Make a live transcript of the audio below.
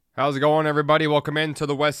How's it going, everybody? Welcome into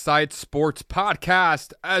the West Side Sports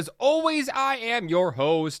Podcast. As always, I am your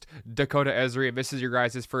host, Dakota Esri. If this is your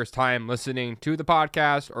guys' first time listening to the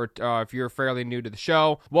podcast, or if you're fairly new to the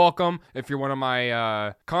show, welcome. If you're one of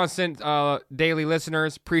my constant daily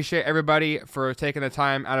listeners, appreciate everybody for taking the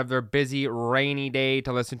time out of their busy, rainy day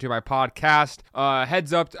to listen to my podcast.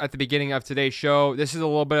 Heads up at the beginning of today's show, this is a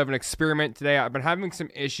little bit of an experiment today. I've been having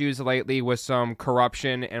some issues lately with some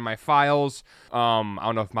corruption in my files. I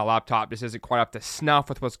don't know if my laptop just isn't quite up to snuff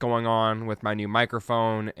with what's going on with my new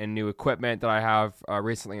microphone and new equipment that I have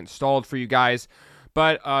recently installed for you guys.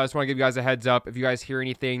 But I just want to give you guys a heads up. If you guys hear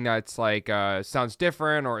anything that's like sounds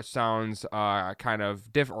different, or it sounds kind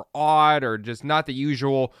of different or odd, or just not the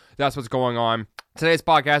usual, that's what's going on. Today's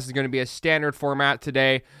podcast is going to be a standard format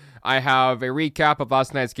today. I have a recap of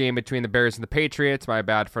last night's game between the Bears and the Patriots. My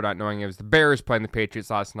bad for not knowing it was the Bears playing the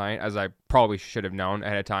Patriots last night, as I probably should have known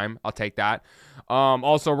ahead of time. I'll take that.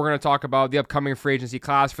 Also, we're going to talk about the upcoming free agency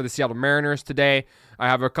class for the Seattle Mariners today. I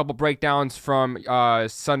have a couple breakdowns from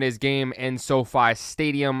Sunday's game in SoFi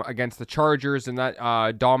Stadium against the Chargers and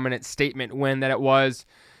that dominant statement win that it was.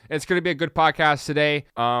 It's going to be a good podcast today.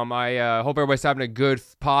 I hope everybody's having a good,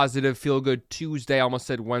 positive, feel-good Tuesday. I almost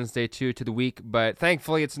said Wednesday, too, to the week. But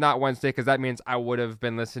thankfully, it's not Wednesday, because that means I would have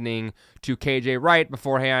been listening to KJ Wright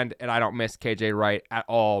beforehand, and I don't miss KJ Wright at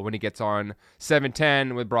all when he gets on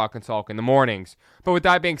 710 with Brock and Salk in the mornings. But with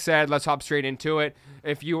that being said, let's hop straight into it.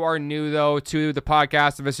 If you are new, though, to the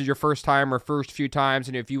podcast, if this is your first time or first few times,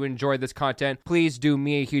 and if you enjoyed this content, please do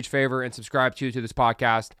me a huge favor and subscribe to this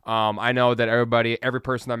podcast. I know that every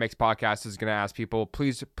person that makes podcasts is going to ask people,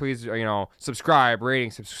 please, subscribe,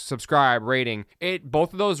 rating, subscribe, rating.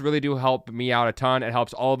 Both of those really do help me out a ton. It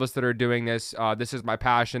helps all of us that are doing this. This is my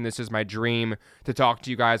passion. This is my dream, to talk to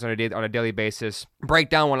you guys on a daily basis. Break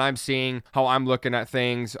down what I'm seeing, how I'm looking at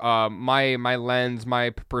things, my lens, my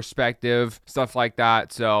perspective, stuff like that.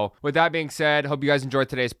 So with that being said, hope you guys enjoyed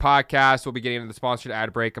today's podcast. We'll be getting into the sponsored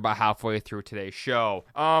ad break about halfway through today's show.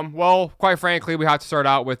 Well, quite frankly, we have to start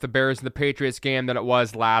out with the Bears and the Patriots game that it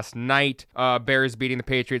was last night. Bears beating the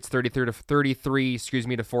Patriots 33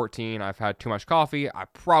 to 14. I've had too much coffee. I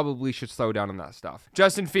probably should slow down on that stuff.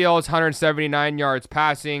 Justin Fields, 179 yards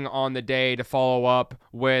passing on the day, to follow up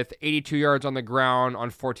with 82 yards on the ground on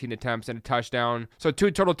 14 attempts and a touchdown. So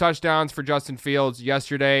 2 total touchdowns for Justin Fields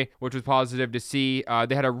yesterday, which was positive to see.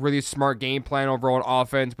 They had a really smart game plan overall on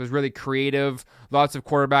offense. It was really creative. Lots of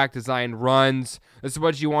quarterback designed runs. This is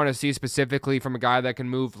what you want to see specifically from a guy that can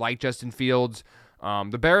move like Justin Fields.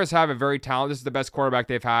 The Bears have a very talented. This is the best quarterback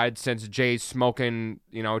they've had since Jay smoking,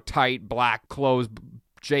 tight black clothes,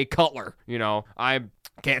 Jay Cutler. I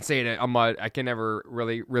can't say it. I can never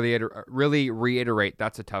really reiterate.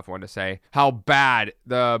 That's a tough one to say. How bad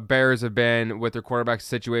the Bears have been with their quarterback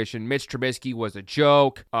situation. Mitch Trubisky was a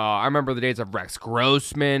joke. I remember the days of Rex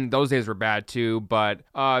Grossman. Those days were bad too. But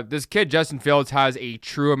this kid, Justin Fields, has a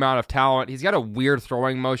true amount of talent. He's got a weird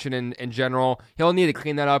throwing motion in general. He'll need to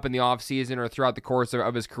clean that up in the offseason or throughout the course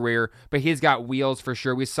of his career. But he's got wheels for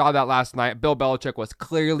sure. We saw that last night. Bill Belichick was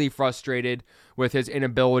clearly frustrated with his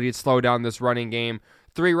inability to slow down this running game.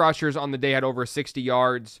 3 rushers on the day had over 60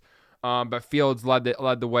 yards, but Fields led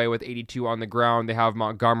the way with 82 on the ground. They have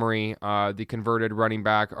Montgomery, the converted running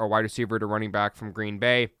back or wide receiver to running back from Green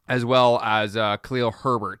Bay, as well as Khalil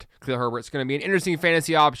Herbert. Khalil Herbert's going to be an interesting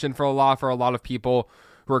fantasy option for a lot of people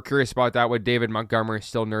who are curious about that, with David Montgomery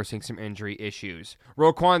still nursing some injury issues.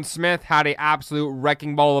 Roquan Smith had an absolute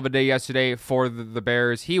wrecking ball of a day yesterday for the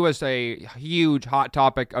Bears. He was a huge hot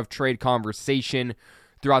topic of trade conversation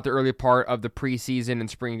throughout the early part of the preseason and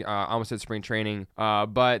spring, I almost said spring training.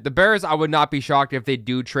 But the Bears, I would not be shocked if they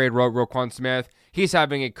do trade Roquan Smith. He's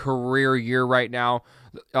having a career year right now.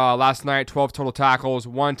 Last night, 12 total tackles,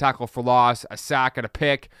 1 tackle for loss, a sack, and a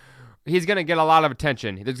pick. He's going to get a lot of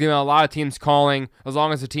attention. There's going to be a lot of teams calling, as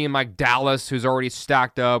long as a team like Dallas, who's already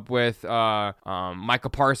stacked up with Michael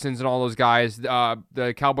Parsons and all those guys.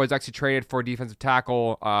 The Cowboys actually traded for a defensive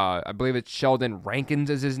tackle. I believe it's Sheldon Rankins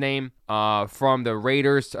is his name, from the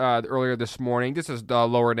Raiders earlier this morning. This is the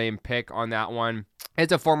lower name pick on that one.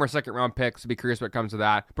 It's a former second-round pick, so be curious what comes to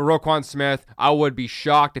that. But Roquan Smith, I would be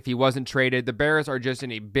shocked if he wasn't traded. The Bears are just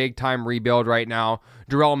in a big-time rebuild right now.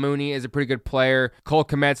 Darrell Mooney is a pretty good player. Cole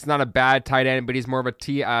Kmet's not a bad tight end, but he's more of a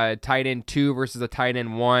tight end 2 versus a tight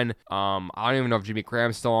end 1. I don't even know if Jimmy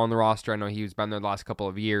Graham's still on the roster. I know he's been there the last couple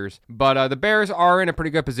of years. But the Bears are in a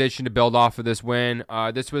pretty good position to build off of this win.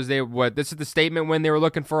 This is the statement win they were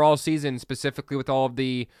looking for all season, specifically with all of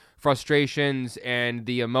the frustrations and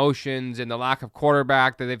the emotions and the lack of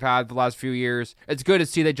quarterback that they've had the last few years. It's good to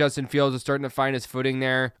see that Justin Fields is starting to find his footing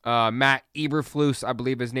there. Matt Eberflus, I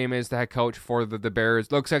believe his name is, the head coach for the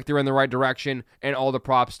Bears. Looks like they're in the right direction, and all the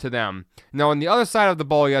props to them. Now, on the other side of the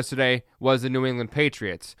ball yesterday was the New England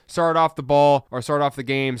Patriots. Start off the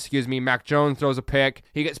game, Mac Jones throws a pick.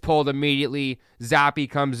 He gets pulled immediately. Zappe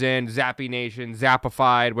comes in, Zappe Nation,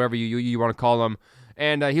 Zappified, whatever you want to call him.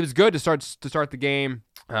 And he was good to start the game.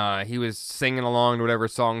 He was singing along to whatever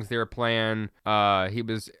songs they were playing. He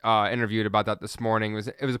was interviewed about that this morning.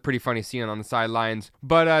 It was a pretty funny scene on the sidelines.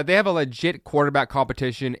 But they have a legit quarterback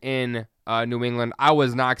competition in New England. I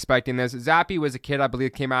was not expecting this. Zappe was a kid, I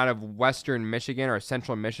believe, came out of Western Michigan or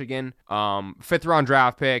Central Michigan. 5th round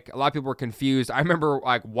draft pick. A lot of people were confused. I remember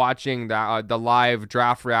watching the live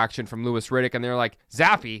draft reaction from Louis Riddick, and they were like,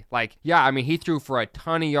 Zappe? Yeah, I mean, he threw for a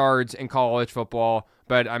ton of yards in college football.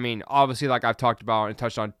 But, I mean, obviously, like I've talked about and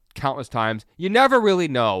touched on countless times, you never really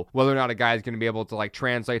know whether or not a guy is going to be able to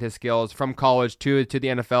translate his skills from college to the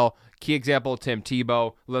NFL. Key example, Tim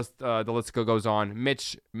Tebow. The list goes on.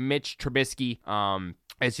 Mitch Trubisky.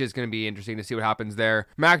 It's just going to be interesting to see what happens there.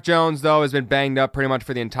 Mac Jones, though, has been banged up pretty much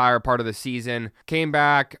for the entire part of the season. Came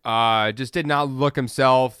back, just did not look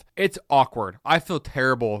himself. It's awkward. I feel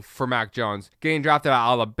terrible for Mac Jones. Getting drafted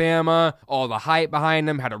out of Alabama, all the hype behind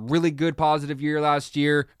him, had a really good positive year last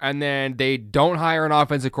year, and then they don't hire an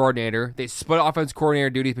offensive coordinator. They split offensive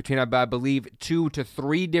coordinator duties between, I believe, 2 to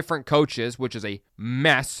 3 different coaches, which is a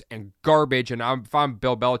mess and garbage, and if I'm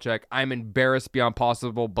Bill Belichick, I'm embarrassed beyond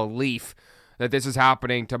possible belief that this is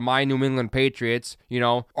happening to my New England Patriots.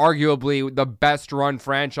 Arguably the best run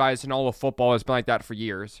franchise in all of football has been like that for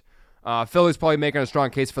years. Philly's probably making a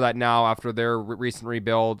strong case for that now after their recent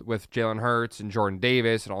rebuild with Jalen Hurts and Jordan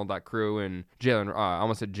Davis and all that crew and Jalen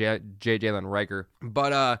Reagor.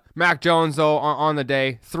 But Mac Jones, though, on the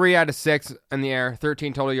day, 3 out of 6 in the air,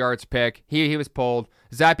 13 total yards pick. He was pulled.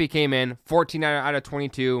 Zappe came in, 14 out of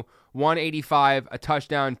 22, 185, a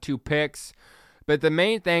touchdown, 2 picks. But the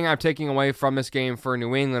main thing I'm taking away from this game for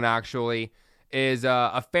New England, actually, is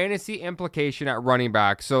a fantasy implication at running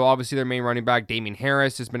back. So, obviously, their main running back, Damien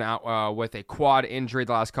Harris, has been out with a quad injury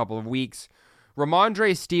the last couple of weeks.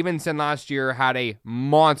 Ramondre Stevenson last year had a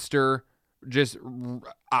monster,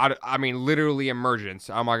 literally emergence.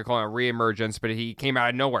 I'm not going to call it a re-emergence, but he came out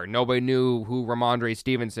of nowhere. Nobody knew who Ramondre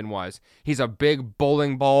Stevenson was. He's a big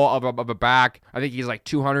bowling ball of a back. I think he's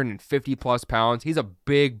 250 plus pounds. He's a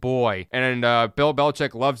big boy. And Bill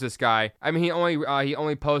Belichick loves this guy. I mean, he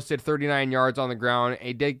only posted 39 yards on the ground.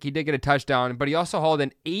 He did get a touchdown, but he also hauled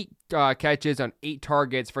in 8 catches on 8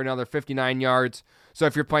 targets for another 59 yards. So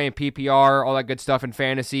if you're playing PPR, all that good stuff in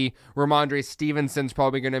fantasy, Ramondre Stevenson's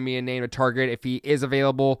probably going to be a name to target if he is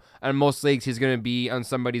available. In most leagues, he's going to be on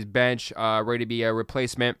somebody's bench, ready to be a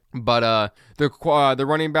replacement. But the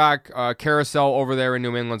running back carousel over there in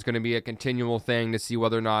New England is going to be a continual thing to see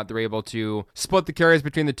whether or not they're able to split the carries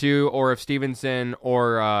between the two, or if Stevenson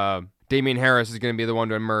or Damien Harris is going to be the one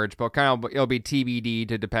to emerge, but it'll be TBD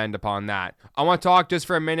to depend upon that. I want to talk just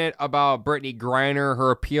for a minute about Brittany Griner.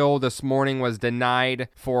 Her appeal this morning was denied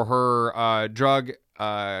for her drug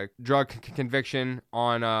conviction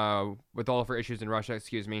on with all of her issues in Russia.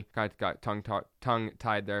 Excuse me, got tongue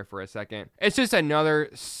tied there for a second. It's just another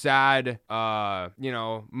sad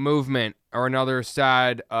movement, or another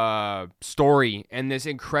sad story in this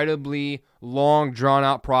incredibly long,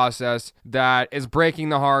 drawn-out process that is breaking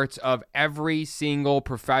the hearts of every single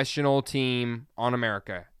professional team in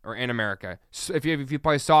America. So if you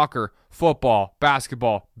play soccer, football,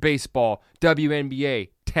 basketball, baseball, WNBA,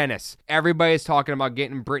 tennis, everybody's talking about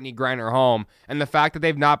getting Brittany Griner home, and the fact that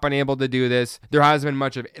they've not been able to do this, there has been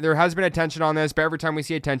attention on this, but every time we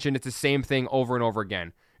see attention, it's the same thing over and over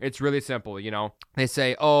again. It's really simple, They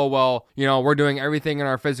say, oh, well, we're doing everything in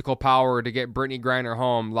our physical power to get Brittany Griner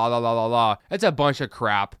home, la, la, la, la, la. It's a bunch of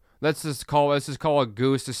crap. Let's just call a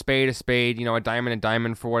goose a spade, a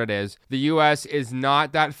diamond for what it is. The U.S. is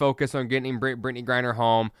not that focused on getting Brittany Griner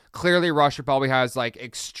home. Clearly, Russia probably has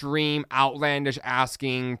extreme, outlandish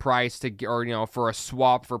asking price for a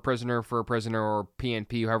swap for a prisoner, or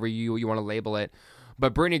PNP, however you want to label it.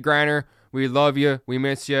 But Brittany Griner, we love you. We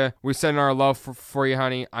miss you. We send our love for you,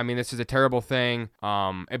 honey. I mean, this is a terrible thing.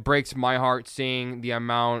 It breaks my heart seeing the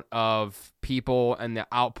amount of people and the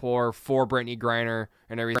outpour for Brittany Griner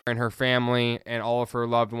and everything, and her family and all of her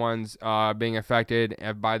loved ones being affected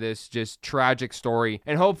by this just tragic story.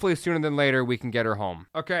 And hopefully sooner than later we can get her home.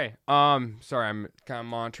 Okay. Sorry, I'm kind of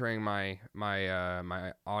monitoring my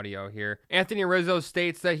audio here. Anthony Rizzo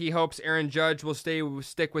states that he hopes Aaron Judge will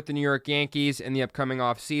stick with the New York Yankees in the upcoming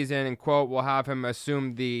offseason, and quote, will have him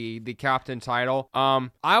assume the captain title.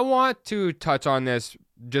 I want to touch on this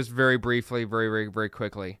just very briefly, very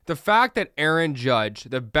quickly. The fact that Aaron Judge,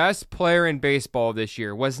 the best player in baseball this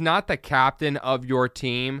year, was not the captain of your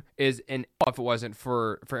team is an if it wasn't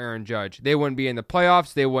for Aaron Judge. They wouldn't be in the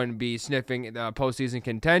playoffs. They wouldn't be sniffing postseason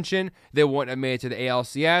contention. They wouldn't have made it to the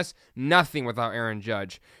ALCS. Nothing without Aaron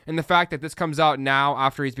Judge. And the fact that this comes out now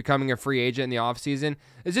after he's becoming a free agent in the offseason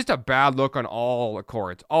is just a bad look on all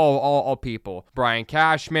courts, all people. Brian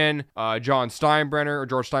Cashman, George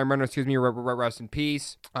Steinbrenner, excuse me, rest in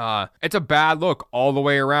peace. It's a bad look all the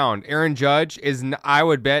way around. Aaron Judge I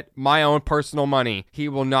would bet my own personal money he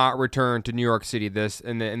will not return to New York City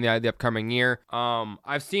in the upcoming year.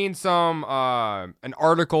 I've seen an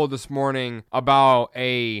article this morning about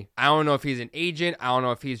I don't know if he's an agent, I don't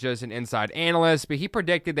know if he's just an inside analyst, but he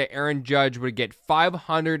predicted that Aaron Judge would get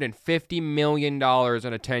 $550 million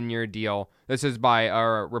on a 10-year deal. This is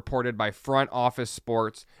reported by Front Office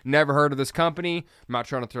Sports. Never heard of this company. I'm not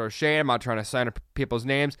trying to throw shade. I'm not trying to sign up people's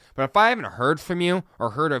names. But if I haven't heard from you or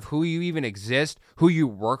heard of who you even exist, who you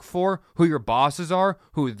work for, who your bosses are,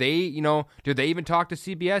 who they, do they even talk to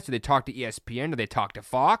CBS? Do they talk to ESPN? Do they talk to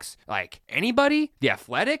Fox? Like anybody? The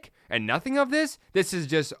Athletic? And nothing of this? This is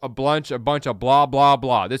just a bunch of blah, blah,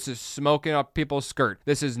 blah. This is smoking up people's skirt.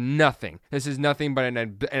 This is nothing. This is nothing but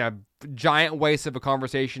a giant waste of a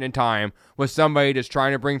conversation and time with somebody just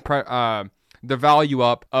trying to bring the value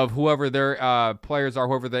up of whoever their players are,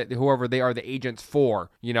 whoever they are the agents for,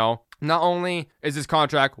 Not only is this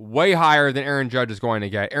contract way higher than Aaron Judge is going to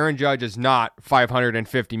get, Aaron Judge is not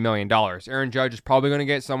 $550 million. Aaron Judge is probably going to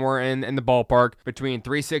get somewhere in the ballpark between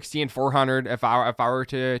 $360 and $400 if I were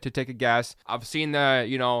to take a guess. I've seen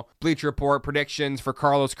the, Bleacher Report predictions for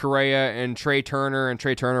Carlos Correa and Trey Turner, and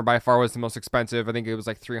Trey Turner by far was the most expensive. I think it was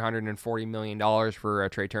like $340 million for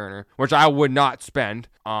Trey Turner, which I would not spend.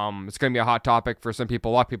 It's going to be a hot topic for some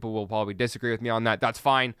people. A lot of people will probably disagree with me on that. That's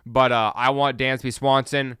fine. But I want Dansby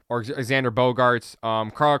Swanson or Xander Bogaerts.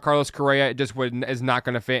 Carlos Correa is not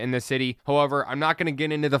going to fit in this city. However, I'm not going to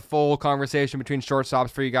get into the full conversation between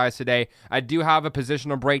shortstops for you guys today. I do have a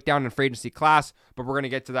positional breakdown in free agency class, but we're going to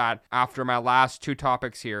get to that after my last two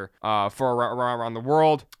topics here for around the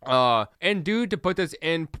world. And to put this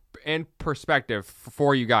in perspective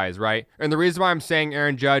for you guys, right? And the reason why I'm saying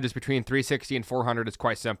Aaron Judge is between 360 and 400 is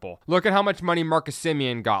quite simple. Look at how much money Marcus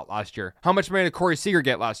Semien got last year. How much money did Corey Seager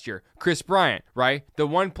get last year? Chris Bryant, right? The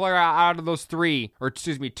one player out of those two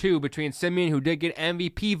between Semien, who did get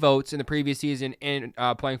MVP votes in the previous season in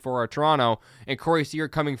playing for Toronto, and Corey Seager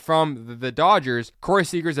coming from the Dodgers. Corey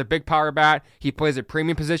Seager is a big power bat. He plays a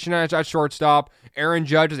premium position at shortstop. Aaron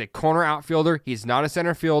Judge is a corner outfielder. He's not a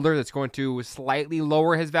center fielder. That's going to slightly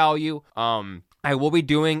lower his value. I will be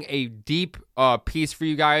doing a deep piece for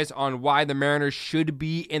you guys on why the Mariners should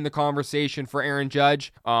be in the conversation for Aaron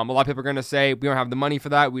Judge. A lot of people are going to say we don't have the money for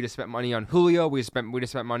that. We just spent money on Julio. We just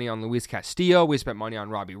spent money on Luis Castillo. We spent money on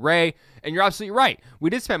Robbie Ray. And you're absolutely right.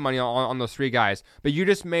 We did spend money on those three guys. But you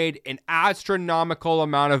just made an astronomical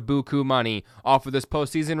amount of buku money off of this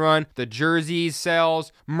postseason run. The jerseys,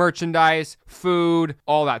 sales, merchandise, food,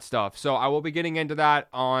 all that stuff. So I will be getting into that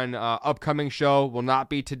on upcoming show. Will not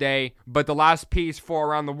be today. But the last piece for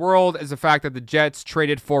around the world is the fact that the Jets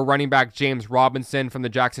traded for running back James Robinson from the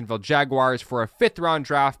Jacksonville Jaguars for a 5th-round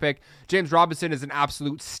draft pick. James Robinson is an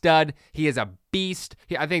absolute stud. He is a beast.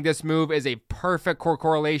 I think this move is a perfect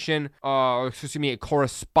correlation, a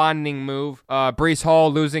corresponding move. Breece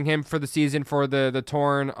Hall losing him for the season for the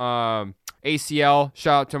torn ACL.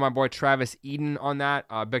 Shout out to my boy Travis Eden on that.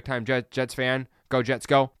 Big time Jets fan. Go Jets,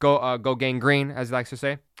 go Gang Green, as he likes to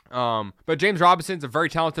say. But James Robinson's a very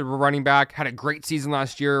talented running back. Had a great season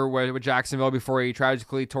last year with Jacksonville before he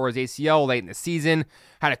tragically tore his ACL late in the season.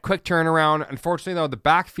 Had a quick turnaround. Unfortunately, though, the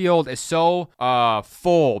backfield is so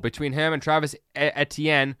full between him and Travis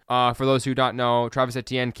Etienne. For those who don't know, Travis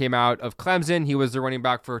Etienne came out of Clemson. He was the running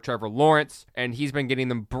back for Trevor Lawrence, and he's been getting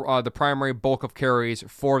the primary bulk of carries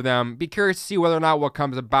for them. Be curious to see whether or not what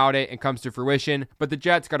comes about it and comes to fruition. But the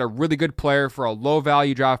Jets got a really good player for a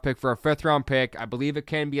low-value draft pick for a 5th-round pick. I believe it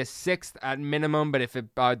can be a 6th at minimum, but if it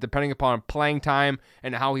depending upon playing time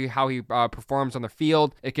and how he performs on the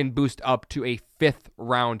field, it can boost up to a 5th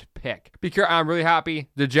round pick. I'm really happy.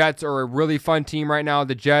 The Jets are a really fun team right now.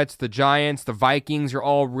 The Jets, the Giants, the Vikings are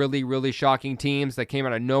all really, really shocking teams that came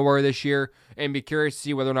out of nowhere this year. And be curious to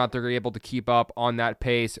see whether or not they're able to keep up on that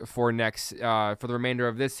pace for the remainder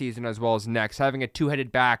of this season as well as next. Having a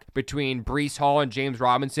two-headed back between Breece Hall and James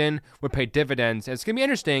Robinson would pay dividends. And it's going to be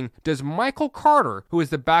interesting. Does Michael Carter, who is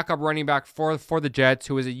the backup running back for the Jets,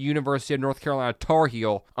 who is a University of North Carolina Tar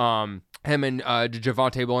Heel, him and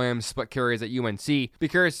Javonte Williams split carries at UNC. Be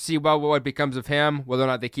curious to see what becomes of him, whether or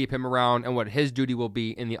not they keep him around, and what his duty will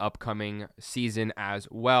be in the upcoming season as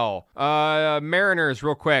well. Mariners,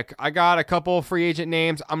 real quick. I got a couple free agent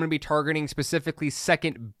names. I'm going to be targeting specifically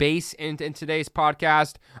second base in today's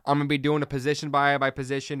podcast. I'm going to be doing a position by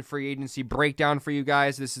position free agency breakdown for you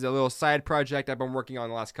guys. This is a little side project I've been working on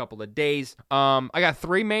the last couple of days. I got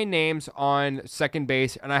 3 main names on second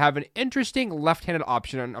base, and I have an interesting left-handed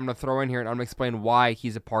option I'm going to throw in here, and I'm going to explain why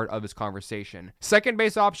he's a part of this conversation. Second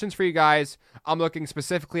base options for you guys, I'm looking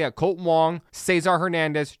specifically at Colton Wong, Cesar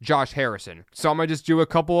Hernandez, Josh Harrison. So I'm going to just do I'm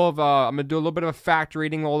going to do a little bit of a fact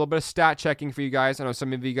reading, a little bit of stat checking for you guys. I know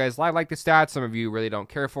some of you guys like the stats, some of you really don't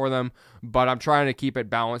care for them, but I'm trying to keep it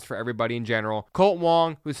balanced for everybody in general. Colton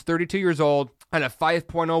Wong, who's 32 years old, and a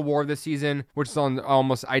 5.0 WAR this season, which is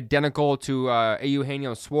almost identical to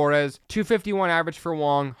Eugenio Suarez. 251 average for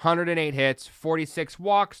Wong, 108 hits, 46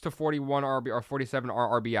 walks to 47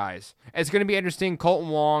 RBIs. It's going to be interesting. Colton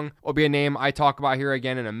Wong will be a name I talk about here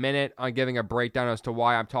again in a minute. I'm giving a breakdown as to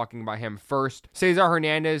why I'm talking about him first. Cesar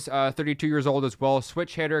Hernandez, 32 years old as well,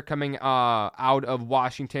 switch hitter coming out of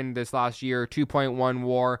Washington this last year, 2.1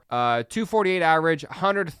 WAR, 248 average,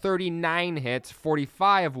 139 hits,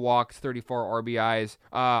 45 walks, 34 RBIs.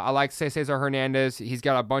 I like Cesar Hernandez. He's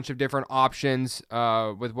got a bunch of different options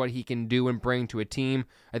with what he can do and bring to a team.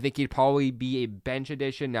 I think he'd probably be a bench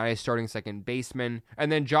addition. Now he's starting second baseman.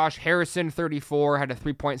 And then Josh Harrison, 34, had a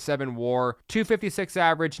 3.7 WAR, 256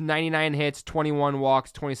 average, 99 hits, 21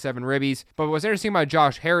 walks, 27 ribbies. But what's interesting about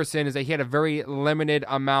Josh Harrison is that he had a very limited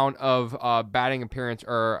amount of batting appearance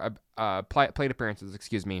or plate appearances,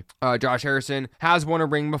 Josh Harrison has won a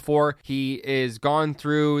ring before. He is gone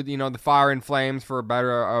through, the fire and flames, for a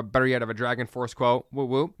better yet of a Dragon Force quote. Woo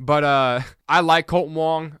woo. But I like Colton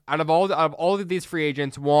Wong. Out of all of these free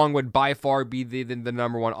agents, Wong would by far be the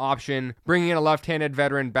number one option. Bringing in a left-handed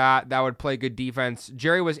veteran bat that would play good defense.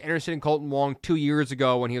 Jerry was interested in Colton Wong 2 years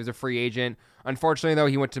ago when he was a free agent. Unfortunately, though,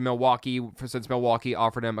 he went to Milwaukee since Milwaukee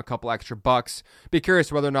offered him a couple extra bucks. Be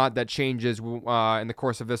curious whether or not that changes in the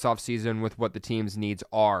course of this offseason with what the team's needs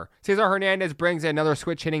are. Cesar Hernandez brings another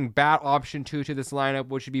switch-hitting bat option to this lineup,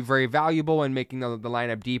 which would be very valuable in making the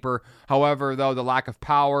lineup deeper. However, though, the lack of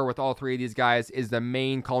power with all 3 of these guys is the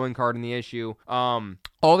main calling card in the issue.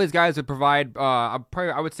 All these guys would provide, I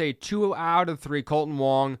would say 2 out of 3, Colton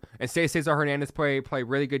Wong and Cesar Hernandez play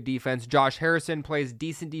really good defense. Josh Harrison plays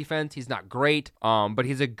decent defense. He's not great, but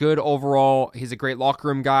he's a good overall. He's a great locker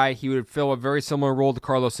room guy. He would fill a very similar role to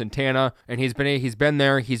Carlos Santana, and he's been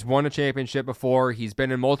there. He's won a championship before. He's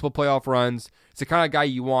been in multiple playoff runs. It's the kind of guy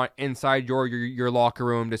you want inside your locker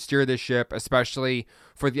room to steer this ship, especially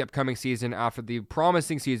for the upcoming season after the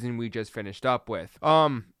promising season we just finished up with.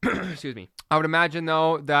 Excuse me. I would imagine,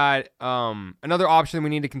 though, that another option we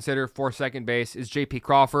need to consider for second base is J.P.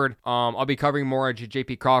 Crawford. I'll be covering more of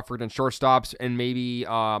J.P. Crawford and shortstops, and maybe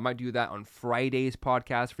I might do that on Friday's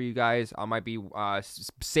podcast for you guys. I might be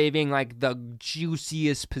saving like the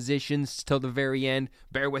juiciest positions till the very end.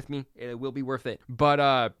 Bear with me. It will be worth it.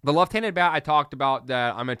 But the left-handed bat I talked about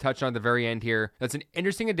that I'm going to touch on at the very end here, that's an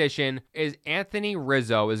interesting addition, is Anthony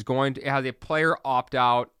Rizzo has a player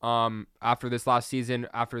opt-out after this last season,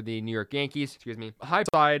 after the New York Yankees. High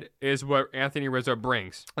side is what Anthony Rizzo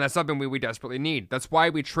brings. And that's something we desperately need. That's why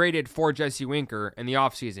we traded for Jesse Winker in the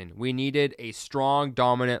offseason. We needed a strong,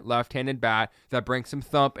 dominant left-handed bat that brings some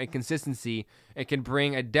thump and consistency and can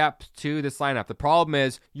bring a depth to this lineup. The problem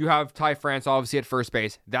is you have Ty France obviously at first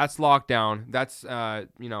base. That's locked down. That's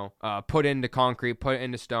put into concrete, put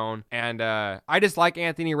into stone. And I just like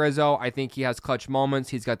Anthony Rizzo. I think he has clutch moments.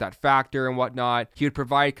 He's got that factor and whatnot. He would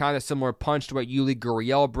provide kind of similar punch to what Yuli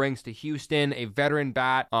Gurriel brings to Houston, a veteran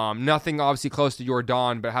bat. Nothing obviously close to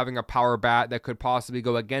Jordan, but having a power bat that could possibly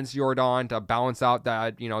go against Jordan to balance out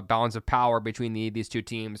that balance of power between these two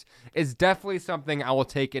teams is definitely something I will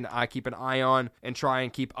take and I keep an eye on and try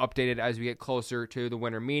and keep updated as we get closer to the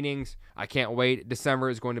winter meetings. I can't wait.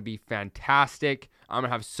 December is going to be fantastic. I'm going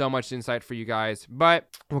to have so much insight for you guys,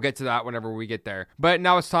 but we'll get to that whenever we get there. But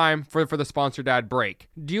now it's time for the sponsored ad break.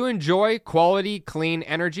 Do you enjoy quality, clean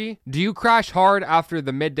energy? Do you crash hard after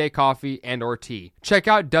the midday coffee and or tea? Check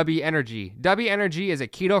out W Energy. W Energy is a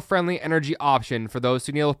keto-friendly energy option for those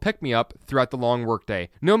who need a pick-me-up throughout the long workday.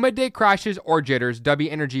 No midday crashes or jitters. W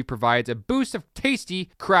Energy provides a boost of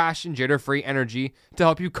tasty, crash and jitter-free energy to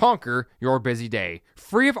help you conquer your busy day.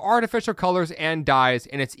 Free of artificial colors and dyes,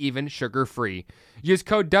 and it's even sugar-free. Use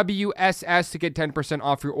code WSS to get 10%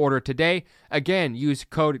 off your order today. Again, use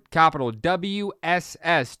code capital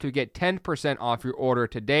WSS to get 10% off your order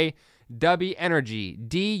today. W Energy,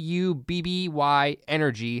 DUBBY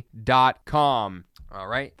Energy.com. All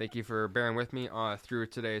right, thank you for bearing with me through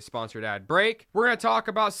today's sponsored ad break. We're going to talk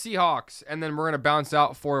about Seahawks, and then we're going to bounce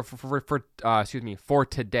out for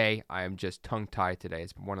today. I am just tongue-tied today.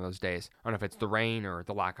 It's been one of those days. I don't know if it's the rain or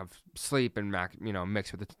the lack of sleep and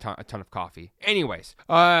mixed with a ton of coffee. Anyways,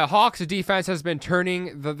 Hawks defense has been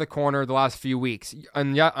turning the corner the last few weeks.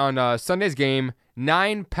 On Sunday's game,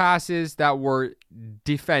 9 passes that were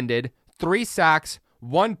defended, 3 sacks,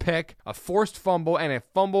 1 pick, a forced fumble, and a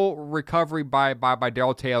fumble recovery by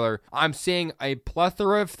Darrell Taylor. I'm seeing a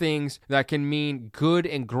plethora of things that can mean good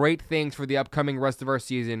and great things for the upcoming rest of our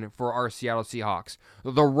season for our Seattle Seahawks.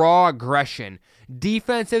 The raw aggression,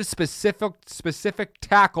 defensive specific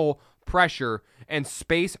tackle pressure, and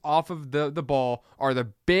space off of the ball are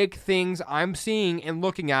the big things I'm seeing and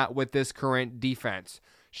looking at with this current defense.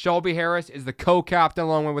 Shelby Harris is the co-captain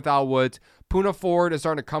along with Al Woods. Poona Ford is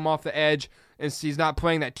starting to come off the edge, and he's not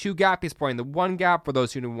playing that 2 gap. He's playing the 1 gap. For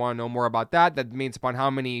those who want to know more about that, that means upon how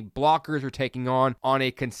many blockers are taking on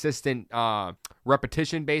a consistent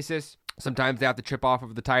repetition basis. Sometimes they have to chip off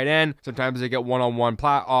of the tight end. Sometimes they get one-on-one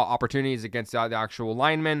opportunities against the actual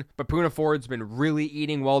linemen. But Poona Ford's been really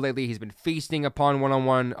eating well lately. He's been feasting upon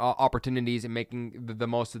one-on-one opportunities and making the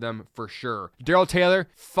most of them for sure. Darrell Taylor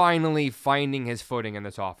finally finding his footing in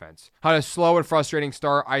this offense. Had a slow and frustrating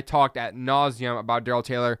start. I talked ad nauseum about Darrell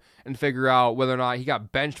Taylor and figure out whether or not he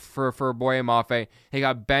got benched for Boye Mafe. He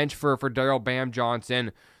got benched for Daryl Bam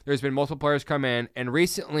Johnson. There's been multiple players come in, and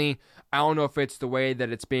recently, I don't know if it's the way that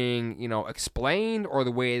it's being, explained or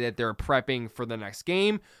the way that they're prepping for the next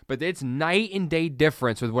game, but it's night and day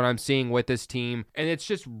difference with what I'm seeing with this team, and it's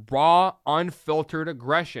just raw, unfiltered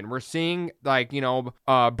aggression. We're seeing,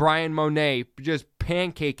 Brian Monet just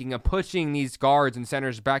pancaking and pushing these guards and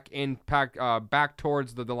centers back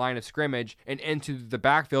towards the line of scrimmage and into the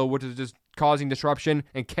backfield, which is just causing disruption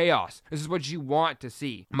and chaos. This is what you want to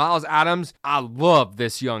see. Miles Adams, I love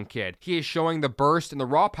this young kid. He is showing the burst and the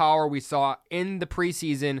raw power we saw in the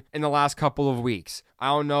preseason in the last couple of weeks. I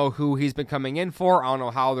don't know who he's been coming in for. I don't know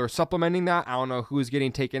how they're supplementing that. I don't know who's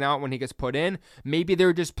getting taken out when he gets put in. Maybe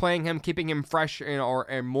they're just playing him, keeping him fresh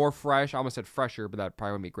and more fresh. I almost said fresher, but that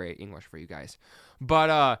probably wouldn't be great English for you guys.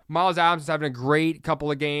 But Miles Adams is having a great couple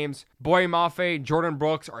of games. Boye Mafe, Jordan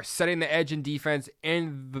Brooks are setting the edge in defense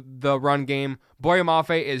in the run game. Boye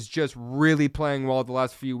Mafe is just really playing well the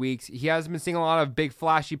last few weeks. He hasn't been seeing a lot of big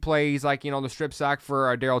flashy plays like, the strip sack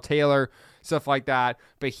for Darrell Taylor, stuff like that.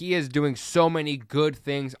 But he is doing so many good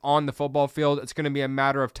things on the football field. It's going to be a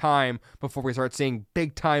matter of time before we start seeing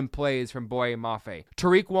big-time plays from Boye Mafe.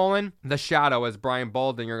 Tariq Woolen, the Shadow, as Brian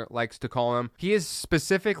Baldinger likes to call him, he is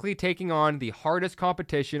specifically taking on the hardest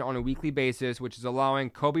competition on a weekly basis, which is allowing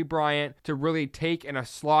Kobe Bryant to really take and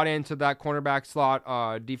slot into that cornerback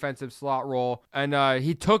slot, defensive slot role. And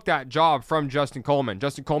he took that job from Justin Coleman.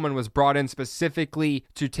 Justin Coleman was brought in specifically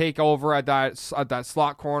to take over at that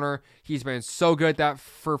slot corner. He's been so good at that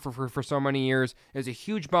for so many years. It was a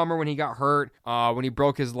huge bummer when he got hurt, when he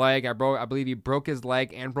broke his leg. I believe he broke his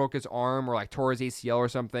leg and broke his arm, or tore his ACL or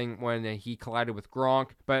something when he collided with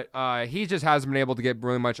Gronk. But he just hasn't been able to get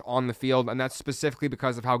really much on the field, and that's specifically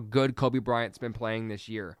because of how good Kobe Bryant's been playing this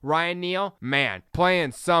year. Ryan Neal, man,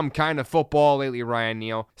 playing some kind of football lately, Ryan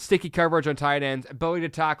Neal. Sticky coverage on tight ends, ability to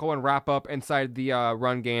tackle and wrap up inside the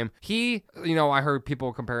run game. He, I heard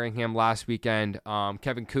people comparing him last weekend,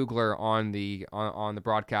 Kevin Kugler on the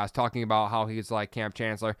broadcast, talking about how he's like Camp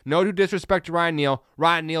Chancellor. No disrespect to Ryan Neal.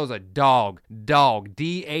 Ryan Neal is a dog,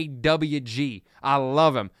 D-A-W-G. I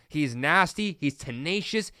love him. He's nasty. He's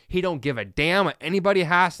tenacious. He don't give a damn what anybody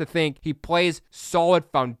has to think. He plays solid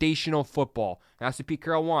foundational football. That's what Pete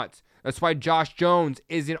Carroll wants. That's why Josh Jones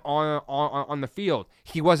isn't on the field.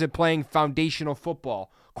 He wasn't playing foundational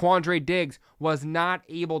football. Quandre Diggs was not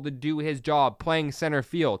able to do his job playing center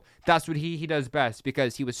field. That's what he does best,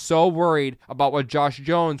 because he was so worried about what Josh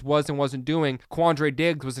Jones was and wasn't doing. Quandre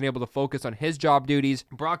Diggs wasn't able to focus on his job duties.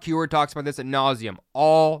 Brock Huard talks about this ad nauseum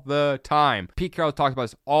all the time. Pete Carroll talks about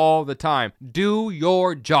this all the time. Do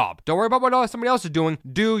your job. Don't worry about what somebody else is doing.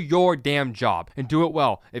 Do your damn job and do it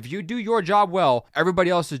well. If you do your job well,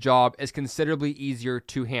 everybody else's job is considerably easier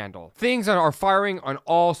to handle. Things are firing on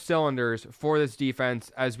all cylinders for this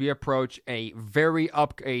defense as we approach a very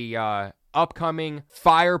upcoming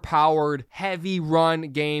fire-powered heavy run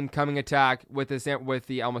game coming attack with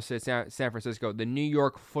the almost said San Francisco, the New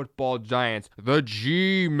York Football Giants, the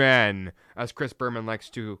G-Men, as Chris Berman likes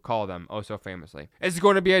to call them oh so famously. It's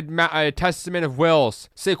going to be a testament of wills.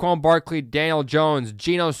 Saquon Barkley, Daniel Jones,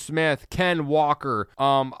 Geno Smith, Ken Walker.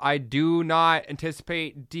 I do not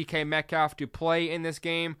anticipate DK Metcalf to play in this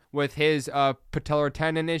game with his patellar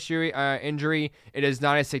tendon injury. It is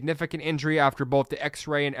not a significant injury after both the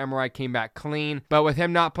X-ray and MRI came back clean. But with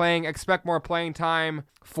him not playing, expect more playing time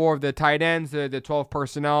for the tight ends, the 12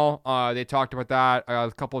 personnel. They talked about that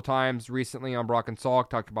a couple of times recently on Brock and Salk.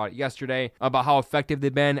 Talked about it yesterday, about how effective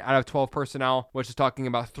they've been out of 12 personnel, which is talking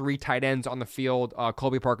about 3 tight ends on the field: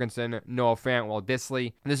 Colby Parkinson, Noah Fant, Will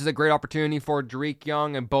Dissly. And this is a great opportunity for Dariq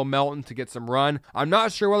Young and Bo Melton to get some run. I'm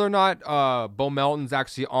not sure whether or not Bo Melton's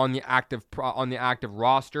actually on the active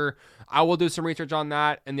roster. I will do some research on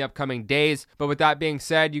that in the upcoming days. But with that being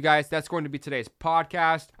said, you guys, that's going to be today's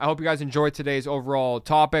podcast. I hope you guys enjoyed today's overall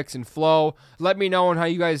topics and flow. Let me know on how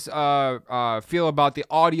you guys feel about the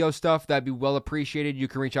audio stuff. That'd be well appreciated. You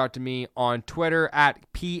can reach out to me on Twitter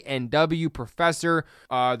at PNW Professor.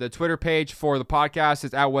 The Twitter page for the podcast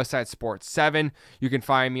is at Westside Sports 7. You can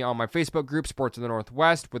find me on my Facebook group, Sports of the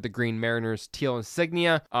Northwest, with the Green Mariners teal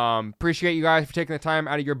insignia. Appreciate you guys for taking the time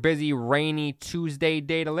out of your busy, rainy Tuesday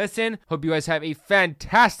day to listen. Hope you guys have a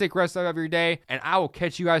fantastic rest of your day, and I will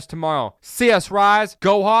catch you guys tomorrow. See us rise,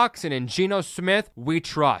 go Hawks, and in Geno Smith, we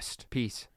trust. Peace.